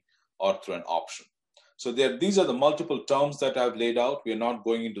licensing or through an option. So these are the multiple terms that I've laid out. We are not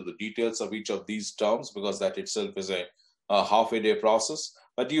going into the details of each of these terms because that itself is a half a day process.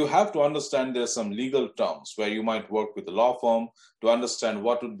 But you have to understand there are some legal terms where you might work with a law firm to understand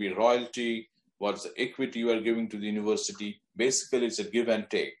what would be royalty, what's the equity you are giving to the university. Basically, it's a give and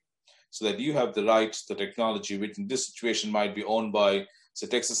take so that you have the rights, the technology, which in this situation might be owned by, say,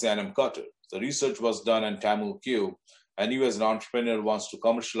 Texas A&M Cutter. The research was done in TAML-Q, and you as an entrepreneur wants to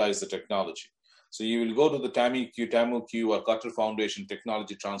commercialize the technology. So you will go to the TAML-Q or Cutter Foundation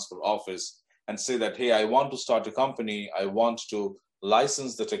Technology Transfer Office and say that, hey, I want to start a company. I want to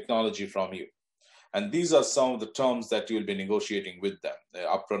license the technology from you. And these are some of the terms that you will be negotiating with them. The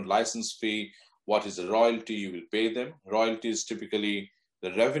upfront license fee, what is the royalty you will pay them? Royalty is typically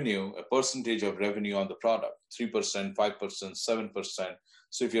the revenue, a percentage of revenue on the product, 3%, 5%, 7%.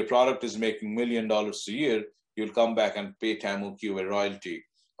 So if your product is making $1 million a year, you'll come back and pay TAML-Q a royalty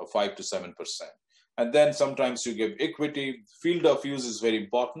of 5 to 7%. And then sometimes you give equity. Field of use is very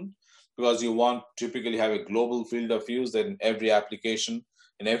important because you want typically have a global field of use that in every application,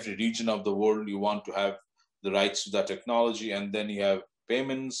 in every region of the world, you want to have the rights to that technology. And then you have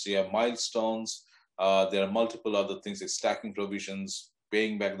payments, you have milestones. There are multiple other things like stacking provisions,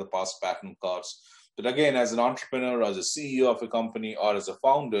 paying back the past patent cards. But again, as an entrepreneur, as a CEO of a company, or as a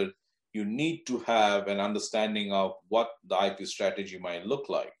founder, you need to have an understanding of what the IP strategy might look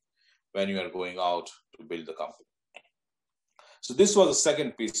like when you are going out to build the company. So this was the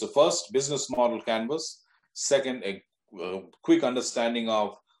second piece. So first, business model canvas. Second, a quick understanding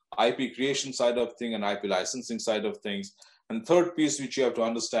of IP creation side of things and IP licensing side of things. And third piece, which you have to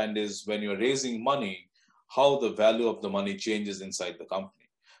understand is when you're raising money, how the value of the money changes inside the company.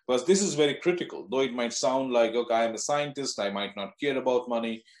 Because this is very critical, though it might sound like, okay, I'm a scientist, I might not care about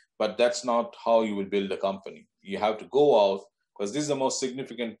money, but that's not how you will build a company. You have to go out, because this is the most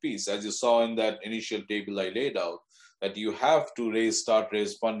significant piece, as you saw in that initial table I laid out, that you have to start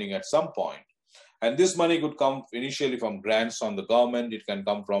raise funding at some point. And this money could come initially from grants from the government, it can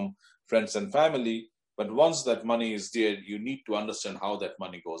come from friends and family, but once that money is there, you need to understand how that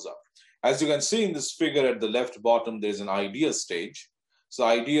money goes up. As you can see in this figure at the left bottom, there's an idea stage. So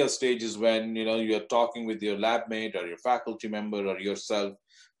idea stage is when you're talking with your lab mate or your faculty member or yourself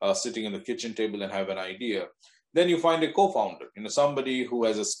sitting in the kitchen table and have an idea. Then you find a co-founder, somebody who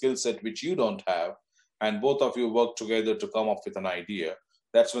has a skill set which you don't have, and both of you work together to come up with an idea.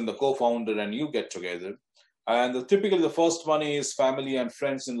 That's when the co-founder and you get together. And typically the first money is family and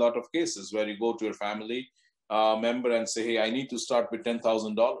friends in a lot of cases, where you go to your family member and say, hey, I need to start with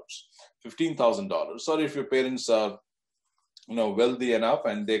 $10,000, $15,000. Or if your parents are wealthy enough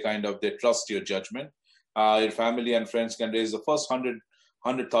and they trust your judgment, your family and friends can raise the first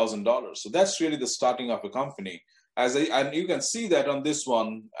 $100,000. So that's really the starting of a company. And you can see that on this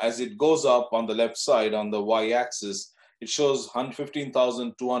one, as it goes up on the left side on the y-axis, it shows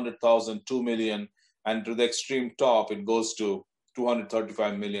 115,000, 200,000, 2 million, and to the extreme top, it goes to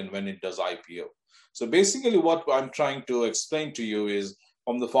 235 million when it does IPO. So basically what I'm trying to explain to you is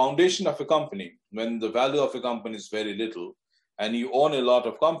from the foundation of a company, when the value of a company is very little and you own a lot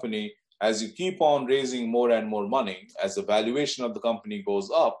of company, as you keep on raising more and more money, as the valuation of the company goes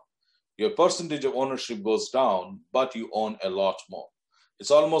up, your percentage of ownership goes down, but you own a lot more.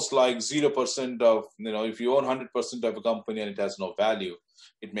 It's almost like 0% of, if you own 100% of a company and it has no value,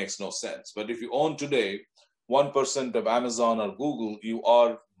 it makes no sense. But if you own today 1% of Amazon or Google, you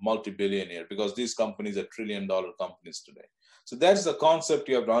are multi-billionaire because these companies are trillion-dollar companies today. So that's the concept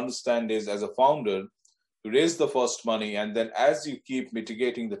you have to understand is as a founder, You raise the first money, and then as you keep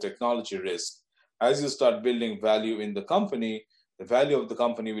mitigating the technology risk, as you start building value in the company, the value of the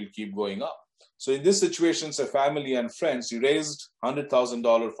company will keep going up. So in this situation, say family and friends, you raised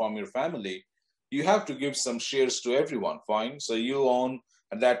 $100,000 from your family, you have to give some shares to everyone, fine. So you own,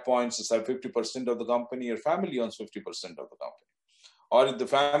 at that point, so 50% of the company, your family owns 50% of the company. Or if the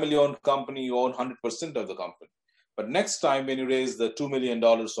family-owned company, you own 100% of the company. But next time when you raise the $2 million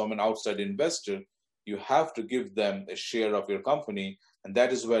from an outside investor, you have to give them a share of your company, and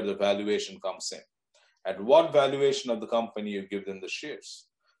that is where the valuation comes in. At what valuation of the company you give them the shares.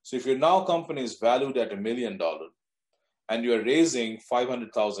 So if your now company is valued at $1 million and you are raising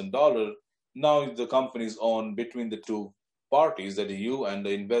 $500,000, now the company is owned between the two parties, that is you and the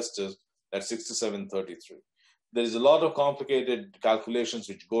investors, at 67-33. There is a lot of complicated calculations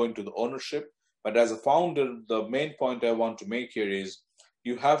which go into the ownership, but as a founder, the main point I want to make here is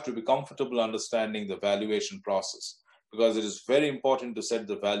you have to be comfortable understanding the valuation process, because it is very important to set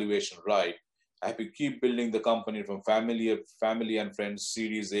the valuation right. If you keep building the company from family and friends,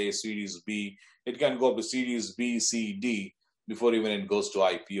 Series A, Series B, it can go up to Series B, C, D before even it goes to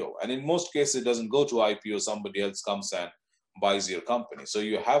IPO. And in most cases, it doesn't go to IPO. Somebody else comes and buys your company. So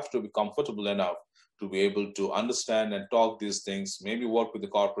you have to be comfortable enough to be able to understand and talk these things, maybe work with the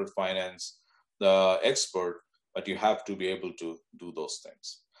corporate finance, the expert, but you have to be able to do those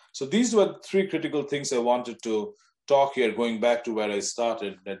things. So these were three critical things I wanted to talk here, going back to where I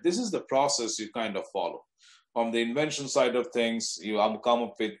started, that this is the process you kind of follow. From the invention side of things, you come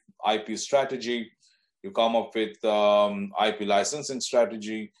up with IP strategy, you come up with IP licensing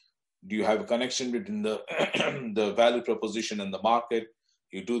strategy. Do you have a connection between the, the value proposition and the market?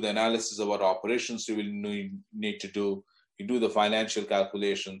 You do the analysis of what operations you will need to do. You do the financial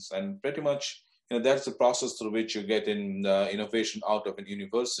calculations, and pretty much, that's the process through which you get innovation out of a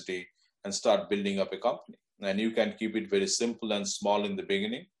university and start building up a company. And you can keep it very simple and small in the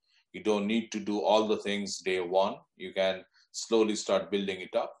beginning. You don't need to do all the things day one. You can slowly start building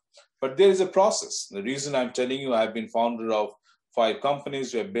it up. But there is a process. The reason I'm telling you, I've been founder of 5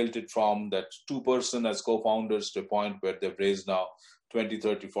 companies. We have built it from that 2-person as co-founders to a point where they've raised now 20,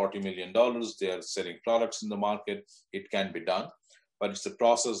 30, 40 million dollars. They are selling products in the market. It can be done, but it's a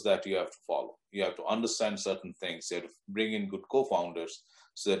process that you have to follow. You have to understand certain things. You have to bring in good co-founders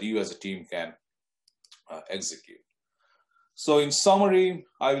so that you as a team can execute. So in summary,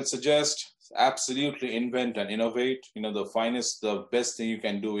 I will suggest absolutely invent and innovate. The best thing you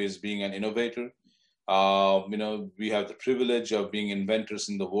can do is being an innovator. We have the privilege of being inventors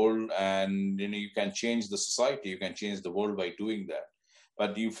in the world, and you can change the society, you can change the world by doing that.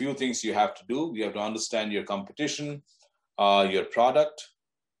 But the few things you have to do, you have to understand your competition, your product,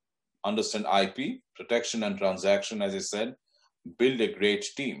 understand IP, protection and transaction, as I said, build a great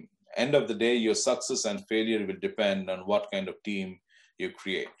team. End of the day, your success and failure will depend on what kind of team you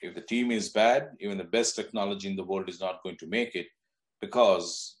create. If the team is bad, even the best technology in the world is not going to make it,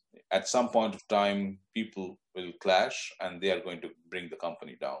 because at some point of time, people will clash and they are going to bring the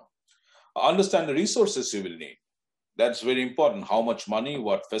company down. Understand the resources you will need. That's very important. How much money,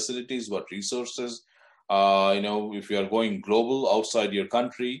 what facilities, what resources. If you are going global outside your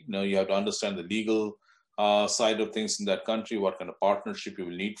country, you have to understand the legal side of things in that country, what kind of partnership you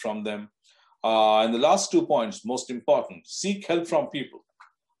will need from them. And the last 2 points, most important, seek help from people.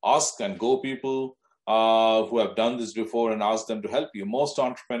 Ask and go people who have done this before and ask them to help you. Most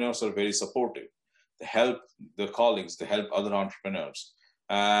entrepreneurs are very supportive. They help their colleagues, they help other entrepreneurs.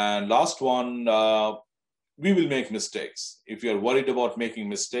 And last one, we will make mistakes. If you're worried about making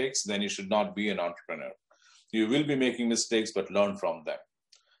mistakes, then you should not be an entrepreneur. You will be making mistakes, but learn from them.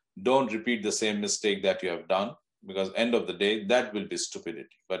 Don't repeat the same mistake that you have done, because end of the day, that will be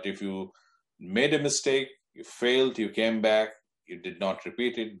stupidity. But if you made a mistake, you failed, you came back, you did not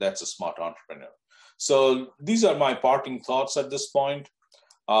repeat it, that's a smart entrepreneur. So these are my parting thoughts at this point.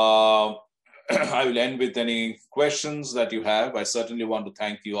 I will end with any questions that you have. I certainly want to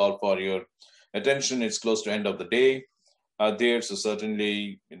thank you all for your attention. It's close to end of the day there, so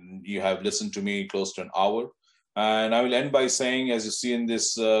certainly you have listened to me close to an hour. And I will end by saying, as you see in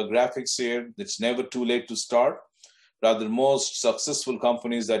this graphics here, it's never too late to start. Rather, most successful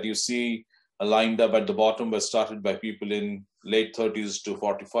companies that you see lined up at the bottom were started by people in late 30s to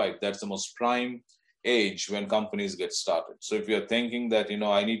 45. That's the most prime age when companies get started. So if you're thinking that,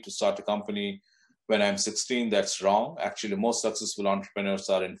 I need to start a company when I'm 16, that's wrong. Actually, most successful entrepreneurs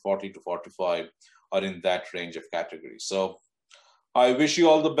are in 40 to 45 or in that range of categories. So I wish you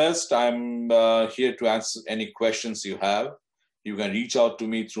all the best. I'm here to answer any questions you have. You can reach out to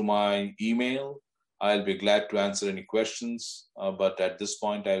me through my email. I'll be glad to answer any questions. But at this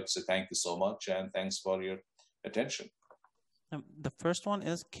point, I would say thank you so much and thanks for your attention. The first one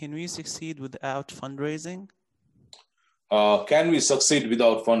is, can we succeed without fundraising? Can we succeed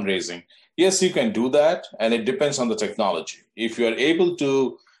without fundraising? Yes, you can do that, and it depends on the technology. If you are able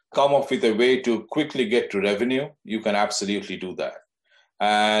to come up with a way to quickly get to revenue, you can absolutely do that.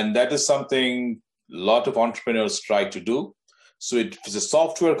 And that is something a lot of entrepreneurs try to do. So if it's a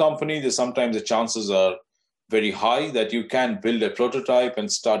software company, sometimes the chances are very high that you can build a prototype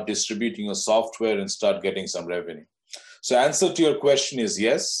and start distributing your software and start getting some revenue. So answer to your question is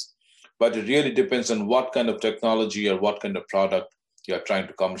yes, but it really depends on what kind of technology or what kind of product you're trying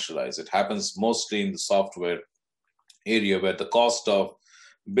to commercialize. It happens mostly in the software area where the cost of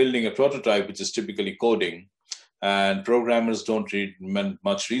building a prototype, which is typically coding, and programmers don't need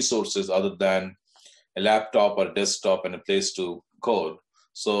much resources other than a laptop or desktop and a place to code.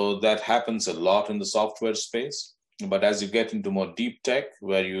 So that happens a lot in the software space. But as you get into more deep tech,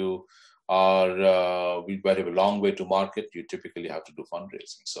 where you are, we have a long way to market, you typically have to do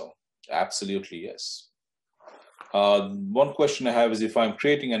fundraising. So absolutely, yes. One question I have is, if I'm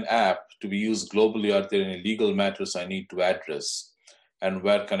creating an app to be used globally, are there any legal matters I need to address? And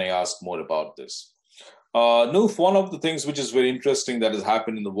where can I ask more about this? Noof, one of the things which is very interesting that has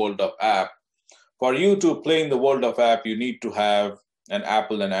happened in the world of app, for you to play in the world of app, you need to have an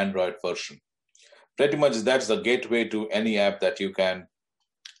Apple and Android version. Pretty much that's the gateway to any app that you can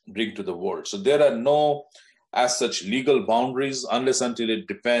bring to the world. So there are no, as such, legal boundaries unless until it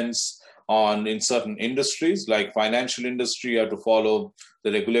depends on, in certain industries, like financial industry, you have to follow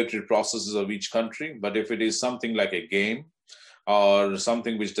the regulatory processes of each country. But if it is something like a game or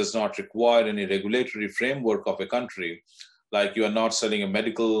something which does not require any regulatory framework of a country, like you are not selling a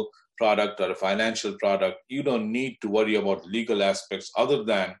medical product or a financial product, you don't need to worry about legal aspects other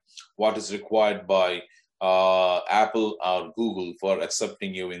than what is required by Apple or Google for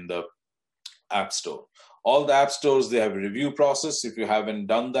accepting you in the App Store. All the app stores, they have a review process. If you haven't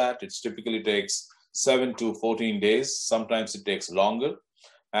done that, it typically takes 7 to 14 days. Sometimes it takes longer.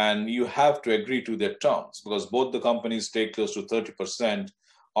 And you have to agree to their terms, because both the companies take close to 30%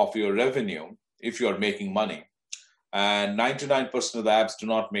 of your revenue if you are making money. And 99% of the apps do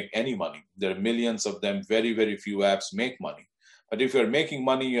not make any money. There are millions of them. Very, very few apps make money. But if you're making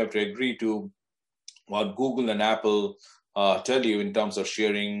money, you have to agree to what Google and Apple tell you in terms of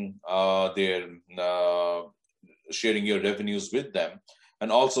sharing sharing your revenues with them,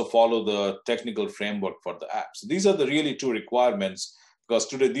 and also follow the technical framework for the apps. These are the really two requirements, because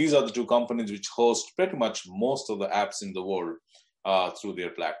today these are the two companies which host pretty much most of the apps in the world through their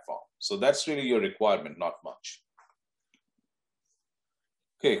platform. So that's really your requirement, not much.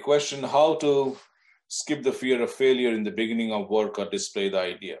 Okay, question, how to skip the fear of failure in the beginning of work or display the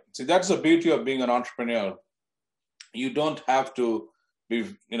idea? See, that's the beauty of being an entrepreneur. You don't have to be,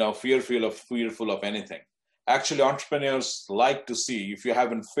 fearful of anything. Actually, entrepreneurs like to see, if you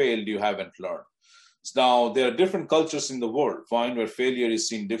haven't failed, you haven't learned. Now, there are different cultures in the world, where failure is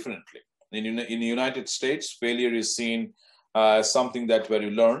seen differently. In the United States, failure is seen as something that where you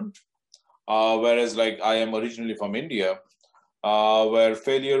learned, whereas like I am originally from India, where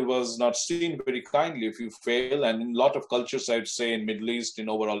failure was not seen very kindly if you fail. And in a lot of cultures, I'd say in Middle East, in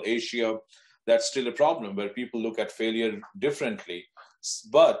overall Asia, that's still a problem where people look at failure differently.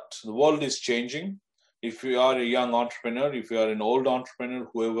 But the world is changing. If you are a young entrepreneur, if you are an old entrepreneur,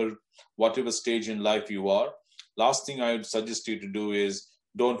 whatever stage in life you are, last thing I would suggest you to do is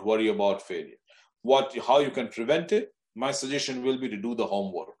don't worry about failure. How you can prevent it? My suggestion will be to do the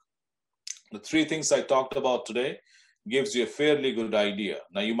homework. The 3 things I talked about today gives you a fairly good idea.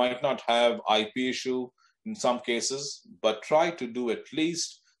 Now, you might not have IP issue in some cases, but try to do at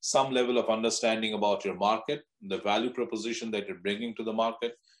least some level of understanding about your market, the value proposition that you're bringing to the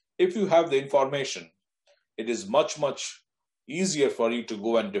market. If you have the information, it is much, much easier for you to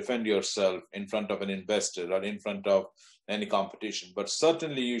go and defend yourself in front of an investor or in front of any competition. But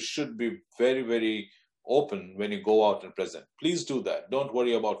certainly you should be very, very open when you go out and present. Please do that. Don't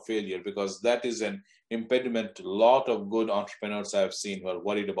worry about failure, because that is an impediment to a lot of good entrepreneurs I've seen who are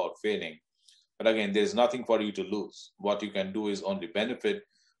worried about failing. But again, there's nothing for you to lose. What you can do is only benefit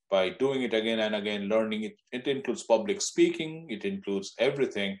by doing it again and again, learning it. It includes public speaking. It includes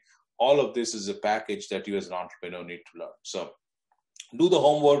everything. All of this is a package that you as an entrepreneur need to learn. So do the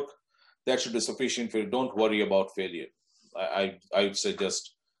homework. That should be sufficient for you. Don't worry about failure. I would say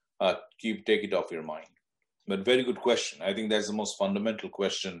just take it off your mind. But very good question. I think that's the most fundamental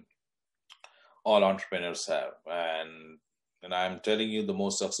question all entrepreneurs have. And I'm telling you, the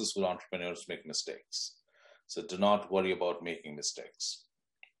most successful entrepreneurs make mistakes. So do not worry about making mistakes.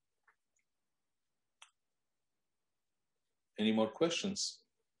 Any more questions?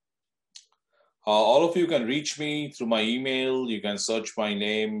 All of you can reach me through my email. You can search my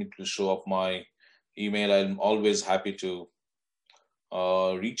name. It will show up my email. I'm always happy to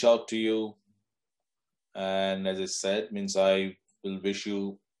reach out to you. And as I said, means I will wish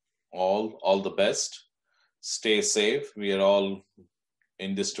you all the best. Stay safe. We are all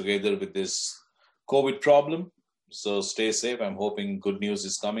in this together with this COVID problem. So stay safe. I'm hoping good news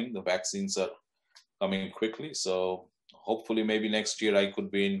is coming. The vaccines are coming quickly. So hopefully maybe next year I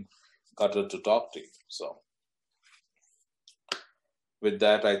could be in Qatar to talk to you. So with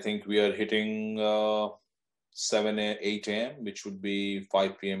that, I think we are hitting 8 a.m., which would be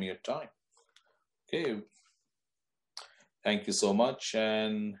 5 p.m. your time. Okay. Thank you so much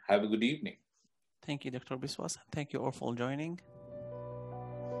and have a good evening. Thank you, Dr. Biswas. Thank you all for joining.